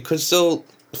pick, but you could still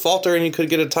falter and you could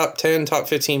get a top 10, top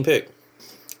 15 pick.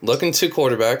 Look into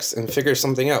quarterbacks and figure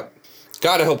something out.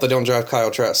 God, I hope they don't draft Kyle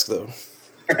Trask, though.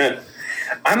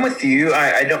 I'm with you.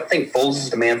 I don't think Foles is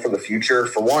the man for the future.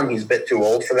 For one, he's a bit too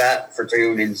old for that. For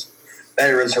 2, he's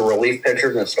better as a relief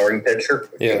pitcher than a starting pitcher.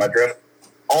 Yeah. My drift.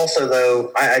 Also,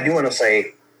 though, I do want to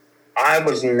say I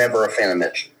was never a fan of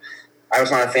Mitch. I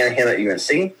was not a fan of him at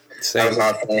UNC. Same. I was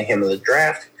not a fan of him in the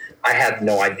draft. I have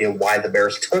no idea why the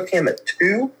Bears took him at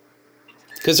 2.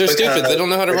 Because they're stupid. They don't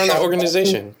know how to run that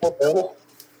organization.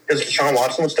 Because Deshaun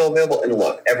Watson was still available. And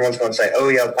look, everyone's going to say, oh,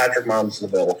 yeah, Patrick Mahomes is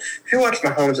available. If you watch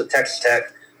Mahomes at Texas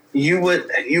Tech, you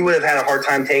would have had a hard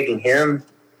time taking him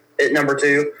at number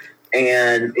 2.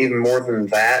 And even more than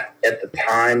that, at the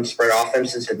time, spread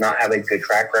offenses did not have a good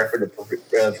track record of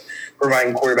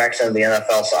providing quarterbacks in the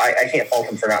NFL. So I can't fault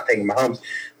him for not taking Mahomes.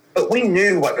 But we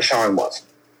knew what Deshaun was.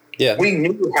 Yeah. We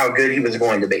knew how good he was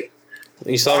going to be.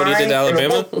 You saw what he did to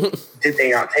Alabama? Did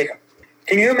they not take him?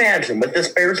 Can you imagine with this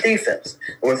Bears defense,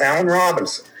 with Allen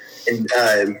Robinson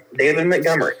and David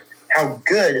Montgomery, how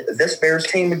good this Bears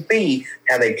team would be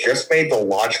had they just made the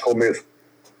logical move?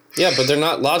 Yeah, but they're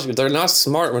not logical. They're not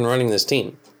smart when running this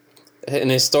team.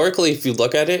 And historically, if you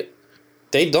look at it,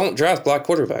 they don't draft black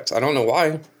quarterbacks. I don't know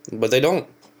why, but they don't.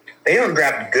 They don't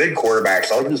draft good quarterbacks.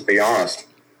 I'll just be honest.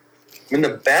 I mean,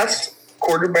 the best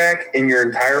quarterback in your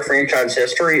entire franchise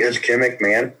history is Jim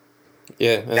McMahon.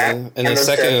 Yeah, and the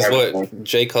second is what?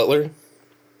 Jay Cutler?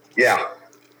 Yeah.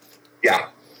 I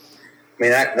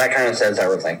mean, that kind of says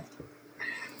everything.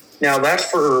 Now, that's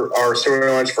for our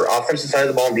storylines for offensive side of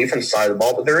the ball and defensive side of the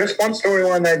ball, but there is one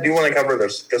storyline that I do want to cover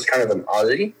that's just kind of an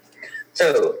oddity.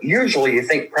 So, usually you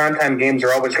think primetime games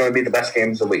are always going to be the best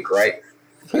games of the week, right?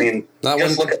 I mean,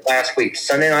 look at last week.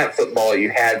 Sunday Night Football, you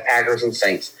had Packers and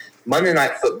Saints. Monday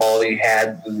Night Football, you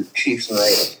had the Chiefs and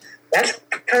Ravens. That's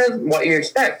kind of what you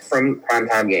expect from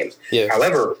primetime games. Yeah.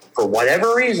 However, for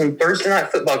whatever reason, Thursday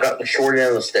Night Football got the short end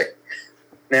of the stick.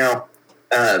 Now,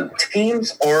 all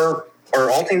teams are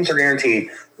guaranteed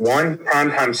one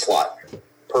primetime slot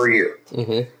per year.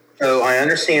 Mm-hmm. So I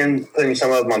understand putting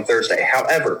some of them on Thursday.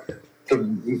 However, the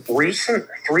recent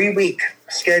 3-week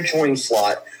scheduling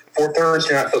slot for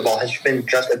Thursday Night Football has been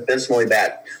just abysmally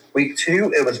bad. Week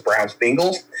 2, it was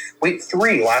Browns-Bengals. Week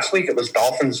 3, last week, it was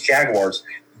Dolphins-Jaguars.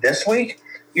 This week,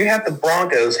 you have the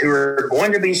Broncos, who are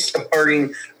going to be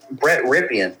starting Brett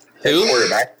Rypien at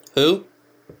quarterback. Who?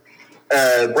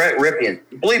 Brett Rypien.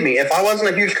 Believe me, if I wasn't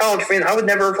a huge college fan, I would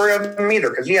never have heard of him either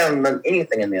because he hasn't done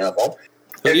anything in the NFL.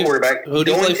 Quarterback. Who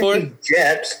do you play for?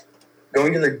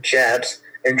 Going to the Jets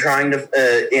and trying to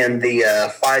fire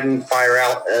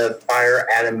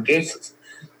Adam Gase.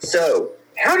 So,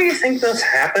 how do you think this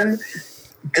happened?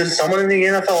 Does someone in the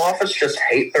NFL office just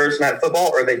hate Thursday Night Football,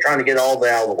 or are they trying to get all of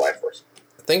that out of the way first?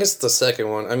 I think it's the second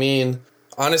one. I mean,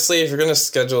 honestly, if you're going to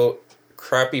schedule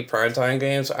crappy primetime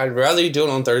games, I'd rather you do it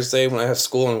on Thursday when I have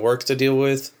school and work to deal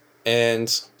with,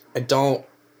 and I don't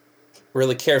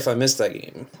really care if I miss that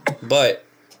game. But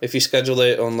if you schedule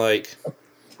it on, like,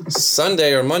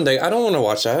 Sunday or Monday, I don't want to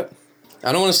watch that.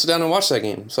 I don't want to sit down and watch that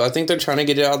game. So I think they're trying to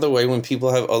get it out of the way when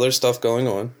people have other stuff going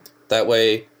on. That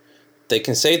way, they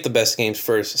can save the best games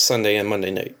for Sunday and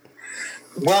Monday night.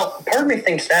 Well, part of me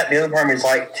thinks that. The other part of me is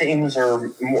like teams are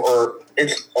more.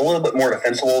 It's a little bit more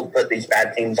defensible to put these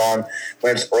bad teams on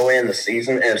when it's early in the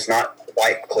season and it's not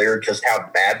quite clear just how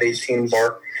bad these teams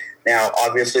are. Now,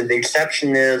 obviously, the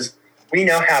exception is we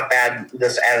know how bad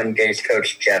this Adam Gase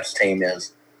coached Jets team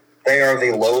is. They are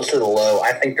the lowest of the low.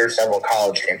 I think there's several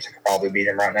college teams that could probably beat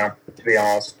them right now, to be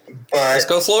honest. But let's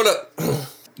go Florida.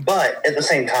 But at the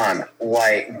same time,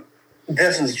 like,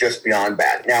 this is just beyond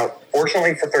bad. Now,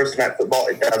 fortunately for Thursday Night Football,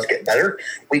 it does get better.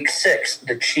 Week 6,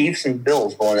 the Chiefs and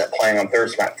Bills will end up playing on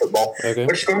Thursday Night Football,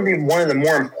 which is going to be one of the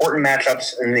more important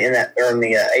matchups in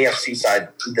the AFC side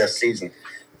this season.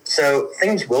 So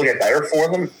things will get better for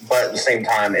them, but at the same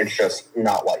time, it's just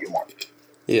not what you want.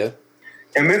 Yeah.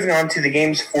 And moving on to the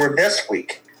games for this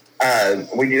week,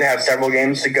 we do have several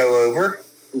games to go over.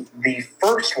 The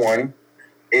first one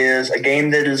is a game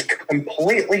that is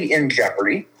completely in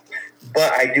jeopardy,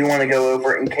 but I do want to go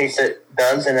over it in case it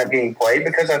does end up getting played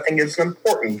because I think it's an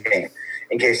important game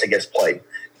in case it gets played.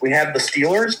 We have the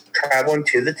Steelers traveling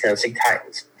to the Tennessee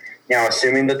Titans. Now,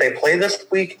 assuming that they play this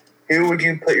week, who would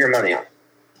you put your money on?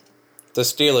 The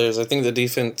Steelers. I think the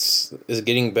defense is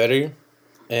getting better,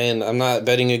 and I'm not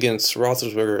betting against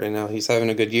Roethlisberger right now. He's having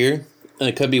a good year, and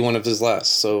it could be one of his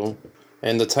last. So,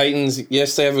 and the Titans,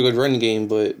 yes, they have a good run game,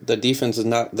 but the defense is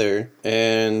not there,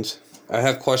 and I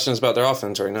have questions about their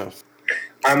offense right now.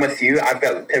 I'm with you. I've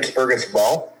got Pittsburgh as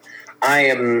well. I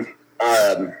am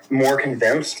more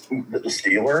convinced that the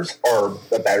Steelers are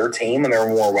a better team and they're a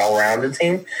more well-rounded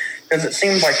team because it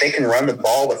seems like they can run the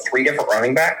ball with 3 different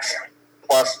running backs.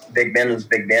 Plus, Big Ben is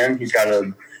Big Ben. He's got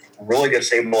a really good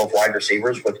stable of wide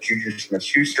receivers with Juju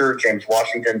Smith-Schuster, James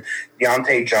Washington,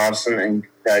 Deontay Johnson, and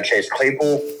Chase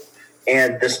Claypool.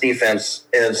 And this defense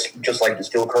is just like the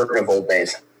steel curtain of old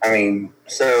days. I mean,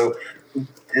 so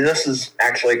this is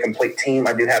actually a complete team.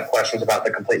 I do have questions about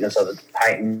the completeness of the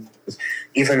Titans.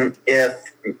 Even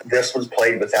if this was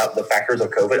played without the factors of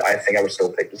COVID, I think I would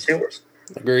still pick the Steelers.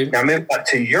 Agreed. Now, moving back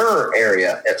to your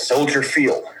area at Soldier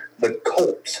Field, the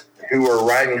Colts, who are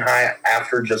riding high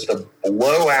after just a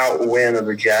blowout win of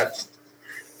the Jets,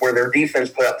 where their defense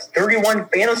put up 31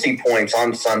 fantasy points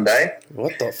on Sunday.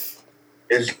 What the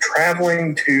is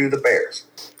traveling to the Bears.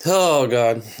 Oh,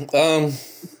 God.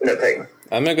 Nothing.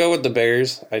 I'm going to go with the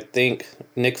Bears. I think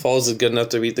Nick Foles is good enough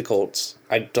to beat the Colts.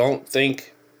 I don't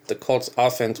think the Colts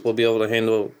offense will be able to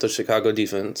handle the Chicago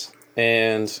defense.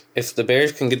 And if the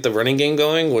Bears can get the running game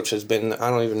going, which has been, I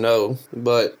don't even know,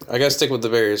 but I got to stick with the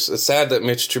Bears. It's sad that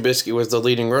Mitch Trubisky was the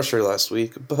leading rusher last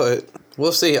week, but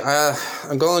we'll see.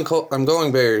 I'm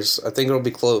going Bears. I think it'll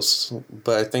be close,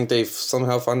 but I think they've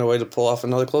somehow found a way to pull off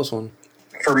another close one.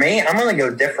 For me, I'm going to go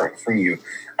different from you.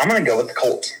 I'm going to go with the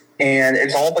Colts. And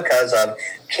it's all because of,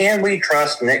 can we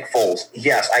trust Nick Foles?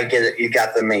 Yes, I get it. You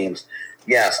got the memes.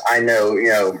 Yes, I know,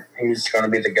 he's going to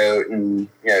be the GOAT and,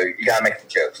 you got to make the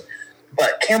jokes.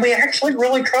 But can we actually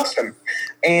really trust him?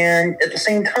 And at the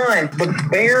same time, the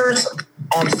Bears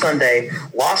on Sunday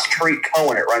lost Tariq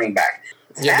Cohen at running back.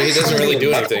 Yeah, but he doesn't really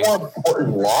do anything. That's a more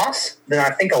important loss than I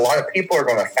think a lot of people are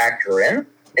going to factor in.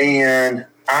 And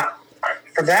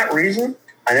for that reason,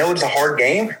 I know it's a hard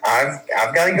game. I've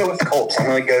got to go with the Colts. I'm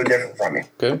going to go different from you.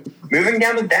 Okay. Moving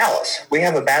down to Dallas, we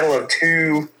have a battle of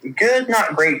two good,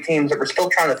 not great teams that we're still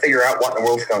trying to figure out what in the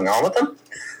world's going on with them.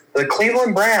 The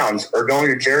Cleveland Browns are going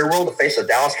to Jerry World to face the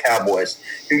Dallas Cowboys.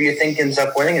 Who do you think ends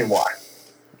up winning and why?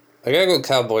 I got to go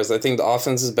Cowboys. I think the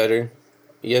offense is better.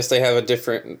 Yes, they have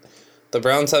the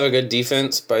Browns have a good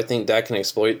defense, but I think Dak can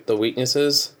exploit the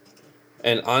weaknesses.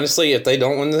 And honestly, if they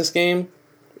don't win this game,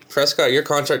 Prescott, your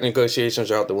contract negotiations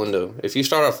are out the window. If you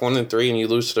start off 1-3 and you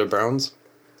lose to the Browns,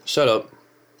 shut up.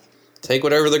 Take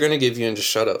whatever they're going to give you and just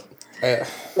shut up.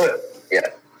 Look, yeah,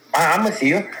 I'm with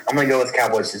you. I'm going to go with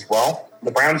Cowboys as well.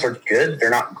 The Browns are good.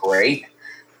 They're not great.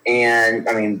 And,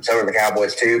 so are the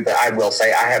Cowboys too. But I will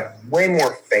say I have way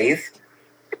more faith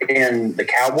in the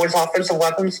Cowboys' offensive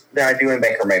weapons than I do in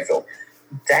Baker Mayfield.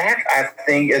 Dak, I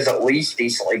think, is at least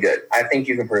decently good. I think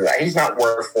you can prove that. He's not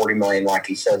worth $40 million like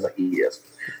he says that he is.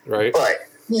 Right. But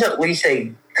he's at least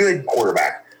a good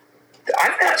quarterback.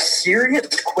 I've got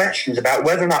serious questions about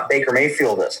whether or not Baker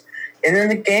Mayfield is. And in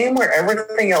the game where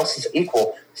everything else is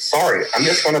equal, sorry, I'm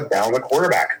just going to bet on the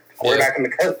quarterback and the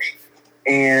coach.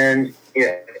 And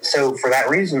so for that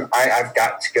reason, I've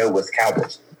got to go with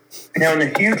Cowboys. Now, in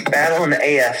a huge battle in the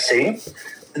AFC,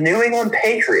 the New England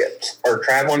Patriots are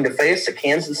traveling to face the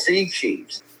Kansas City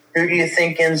Chiefs. Who do you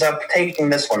think ends up taking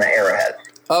this one at Arrowhead?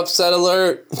 Upset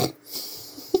alert.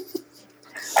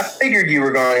 I figured you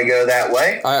were going to go that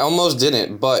way. I almost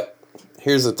didn't, but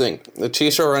here's the thing. The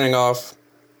Chiefs are running off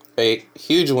a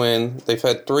huge win. They've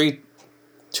had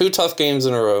two tough games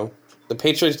in a row. The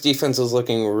Patriots defense is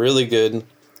looking really good,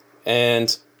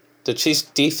 and the Chiefs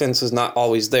defense is not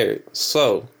always there.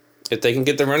 So, if they can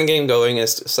get the running game going and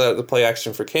set up the play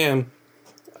action for Cam,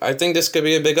 I think this could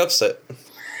be a big upset.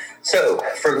 So,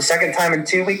 for the second time in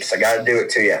 2 weeks, I got to do it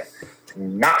to you.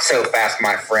 Not so fast,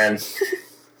 my friend.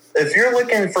 If you're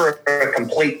looking for a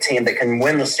complete team that can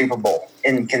win the Super Bowl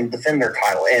and can defend their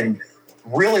title and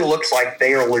really looks like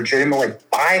they are legitimately,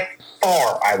 by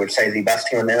far, I would say, the best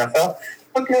team in the NFL,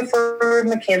 looking for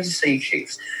the Kansas City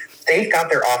Chiefs. They've got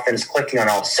their offense clicking on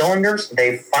all cylinders.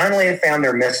 They finally found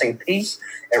their missing piece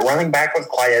at running back with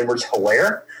Clyde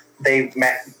Edwards-Helaire.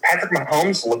 Patrick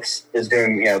Mahomes is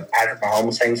doing Patrick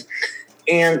Mahomes things.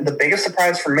 And the biggest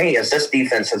surprise for me is this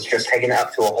defense has just taken it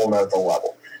up to a whole nother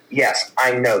level. Yes,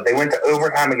 I know. They went to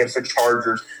overtime against the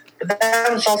Chargers, but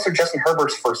that was also Justin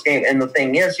Herbert's first game. And the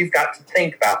thing is, you've got to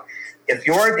think about, if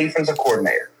you're a defensive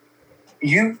coordinator,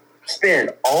 you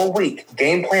spend all week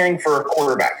game planning for a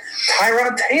quarterback.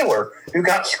 Tyrod Taylor, who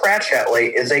got scratched that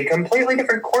late, is a completely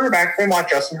different quarterback than what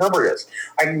Justin Herbert is.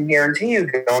 I can guarantee you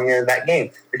going into that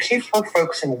game, the Chiefs were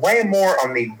focusing way more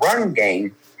on the run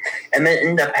game and then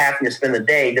end up having to spend the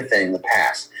day defending the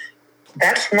pass.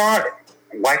 That's not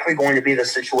likely going to be the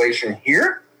situation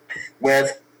here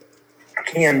with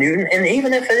Cam Newton. And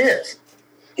even if it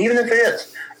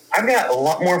is, I've got a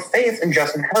lot more faith in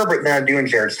Justin Herbert than I do in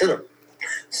Jarrett Stidham.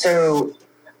 So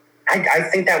I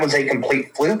think that was a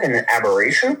complete fluke and an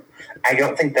aberration. I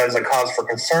don't think that was a cause for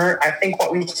concern. I think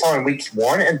what we saw in weeks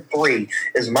 1 and 3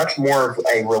 is much more of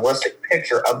a realistic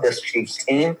picture of this Chiefs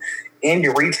team. Andy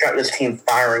Reid's got this team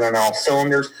firing on all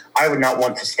cylinders. I would not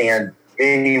want to stand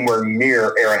anywhere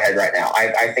near Arrowhead right now.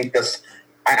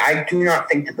 I do not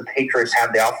think that the Patriots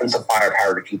have the offensive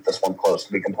firepower to keep this one close,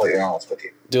 to be completely honest with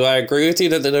you. Do I agree with you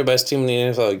that they're the best team in the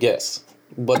NFL? Yes.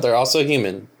 but they're also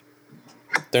human.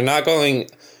 They're not going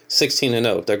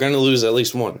 16-0. They're going to lose at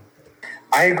least one.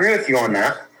 I agree with you on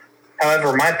that.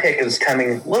 However, my pick is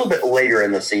coming a little bit later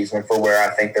in the season for where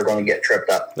I think they're going to get tripped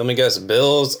up. Let me guess,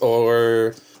 Bills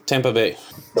or Tampa Bay?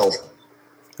 Bills.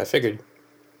 I figured.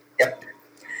 Yep.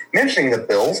 Mentioning the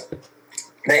Bills,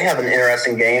 they have an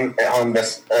interesting game at home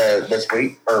this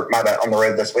week, or my bad, on the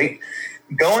road this week.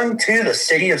 Going to the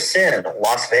City of Sin,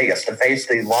 Las Vegas, to face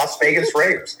the Las Vegas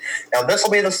Raiders. Now, this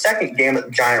will be the second game at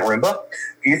the Giant Roomba.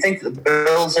 Do you think the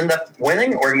Bills end up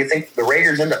winning, or do you think the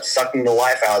Raiders end up sucking the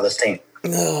life out of this team?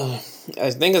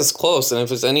 I think it's close, and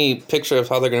if it's any picture of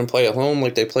how they're going to play at home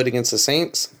like they played against the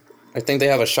Saints, I think they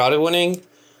have a shot at winning.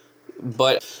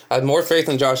 But I have more faith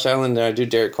in Josh Allen than I do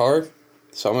Derek Carr,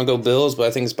 so I'm going to go Bills, but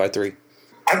I think it's by 3.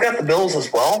 I've got the Bills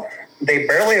as well. They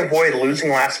barely avoided losing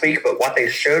last week, but what they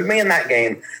showed me in that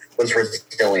game was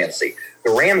resiliency. The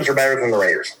Rams are better than the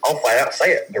Raiders. I'll flat out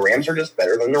say it. The Rams are just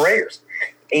better than the Raiders.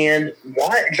 And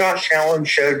what Josh Allen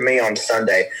showed me on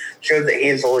Sunday showed that he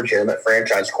is a legitimate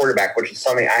franchise quarterback, which is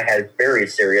something I had very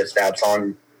serious doubts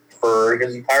on for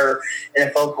his entire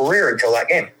NFL career until that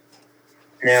game.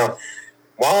 Now,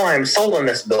 while I'm sold on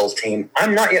this Bills team,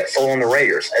 I'm not yet sold on the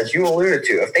Raiders. As you alluded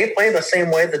to, if they play the same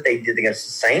way that they did against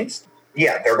the Saints,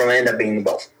 yeah, they're going to end up beating the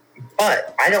Bills.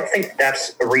 But I don't think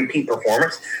that's a repeat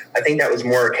performance. I think that was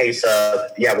more a case of,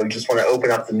 we just want to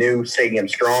open up the new stadium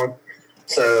strong.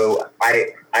 So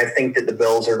I think that the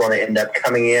Bills are going to end up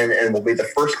coming in and will be the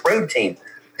first road team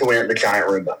to win at the Giant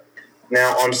Roomba.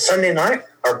 Now, on Sunday night,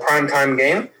 our primetime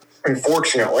game,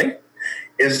 unfortunately,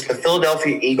 is the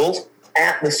Philadelphia Eagles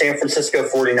at the San Francisco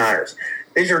 49ers.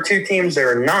 These are two teams that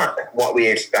are not what we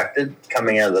expected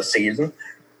coming out of the season.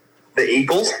 The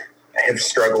Eagles have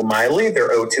struggled mightily. They're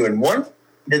 0-2-1.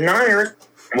 The Niners,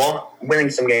 while winning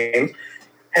some games,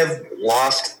 have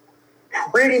lost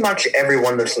pretty much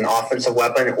everyone that's an offensive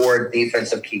weapon or a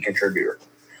defensive key contributor.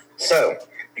 So,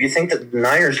 do you think that the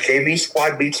Niners JV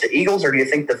squad beats the Eagles, or do you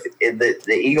think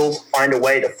the Eagles find a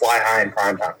way to fly high in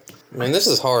primetime? Man, this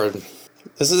is hard.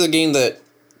 This is a game that,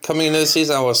 coming into the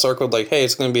season, I was circled like, hey,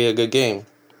 it's going to be a good game.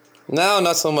 Now,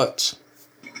 not so much.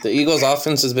 The Eagles'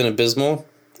 offense has been abysmal.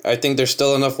 I think there's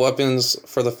still enough weapons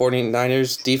for the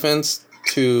 49ers defense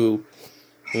to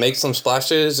make some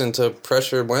splashes and to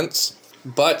pressure Wentz.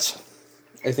 But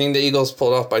I think the Eagles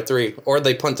pulled off by 3. Or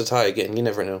they punt to tie again. You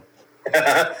never know.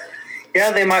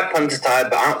 Yeah, they might punt to tie,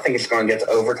 but I don't think it's going to get to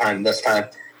overtime this time.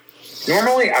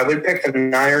 Normally, I would pick the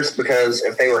Niners because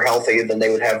if they were healthy, then they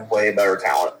would have way better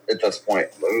talent at this point.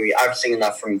 I mean, I've seen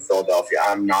enough from Philadelphia.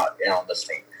 I'm not in on this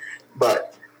team.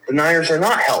 But the Niners are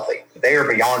not healthy. They are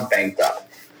beyond banked up.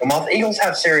 And while the Eagles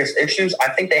have serious issues, I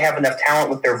think they have enough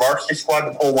talent with their varsity squad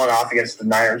to pull one off against the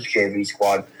Niners JV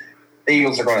squad. The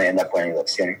Eagles are going to end up winning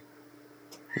this game.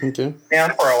 Okay. Now,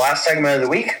 for our last segment of the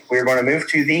week, we're going to move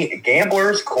to the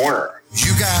Gambler's Corner.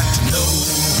 You got to know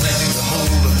when to hold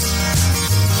up,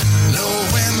 know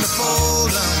when to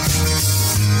fold up,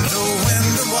 know when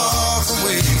to walk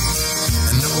away,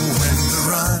 and know when to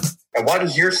run. And what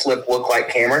does your slip look like,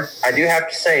 Cameron? I do have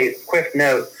to say, quick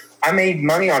note, I made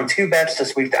money on 2 bets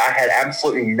this week that I had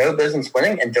absolutely no business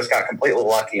winning and just got completely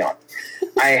lucky on.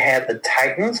 I had the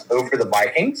Titans over the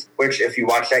Vikings, which if you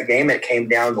watch that game, it came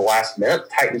down to the last minute.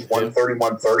 Titans won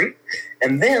 31-30.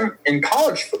 And then in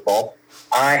college football,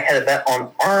 I had a bet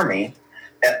on Army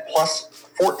at plus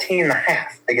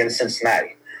 14.5 against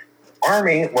Cincinnati.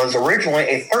 Army was originally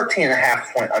a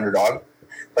 13.5 point underdog,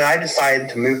 but I decided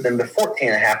to move them to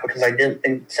 14.5 because I didn't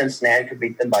think Cincinnati could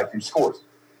beat them by 2 scores.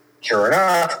 Sure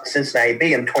enough, Cincinnati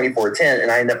beat them 24-10, and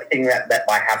I ended up hitting that bet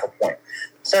by half a point.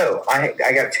 So I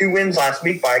got 2 wins last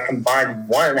week by a combined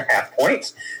 1.5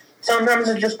 points. Sometimes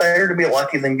it's just better to be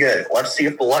lucky than good. Let's see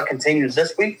if the luck continues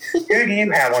this week. Who do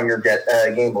you have on your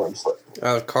gambling slip?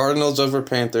 Cardinals over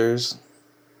Panthers,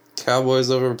 Cowboys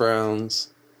over Browns,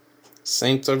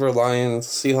 Saints over Lions,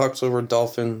 Seahawks over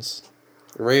Dolphins,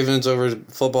 Ravens over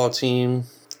football team,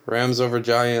 Rams over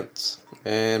Giants,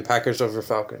 and Packers over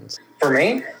Falcons. For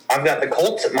me, I've got the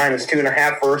Colts at minus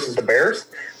 2.5 versus the Bears.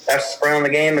 That's the spread on the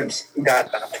game. It's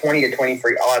got 20 to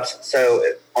 23 odds. So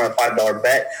on a $5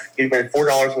 bet, you'd win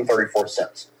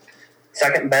 $4.34.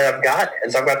 Second bet I've got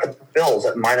is I've got the Bills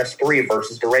at minus 3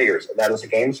 versus the Raiders. That is a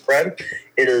game spread.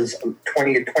 It is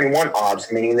 20 to 21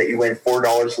 odds, meaning that you win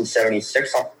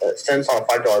 $4.76 on a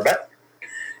 $5 bet.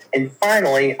 And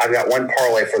finally, I've got one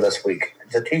parlay for this week.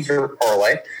 It's a teaser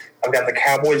parlay. I've got the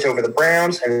Cowboys over the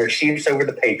Browns and the Chiefs over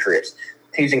the Patriots,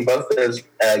 teasing both of those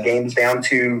games down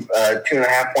to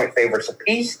 2.5 point favorites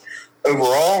apiece.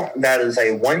 Overall, that is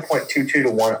a 1.22 to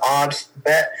 1 odds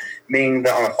bet, meaning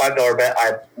that on a $5 bet,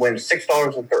 I win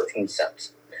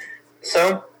 $6.13.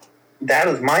 So that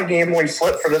is my gambling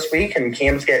slip for this week, and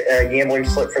Cam's gambling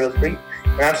slip for this week.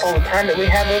 And that's all the time that we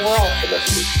have overall for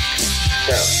this week.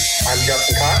 So, I'm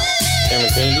Justin Cox. Cameron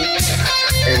Kennedy.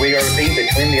 And we are the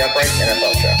Between the Uprights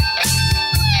NFL Show.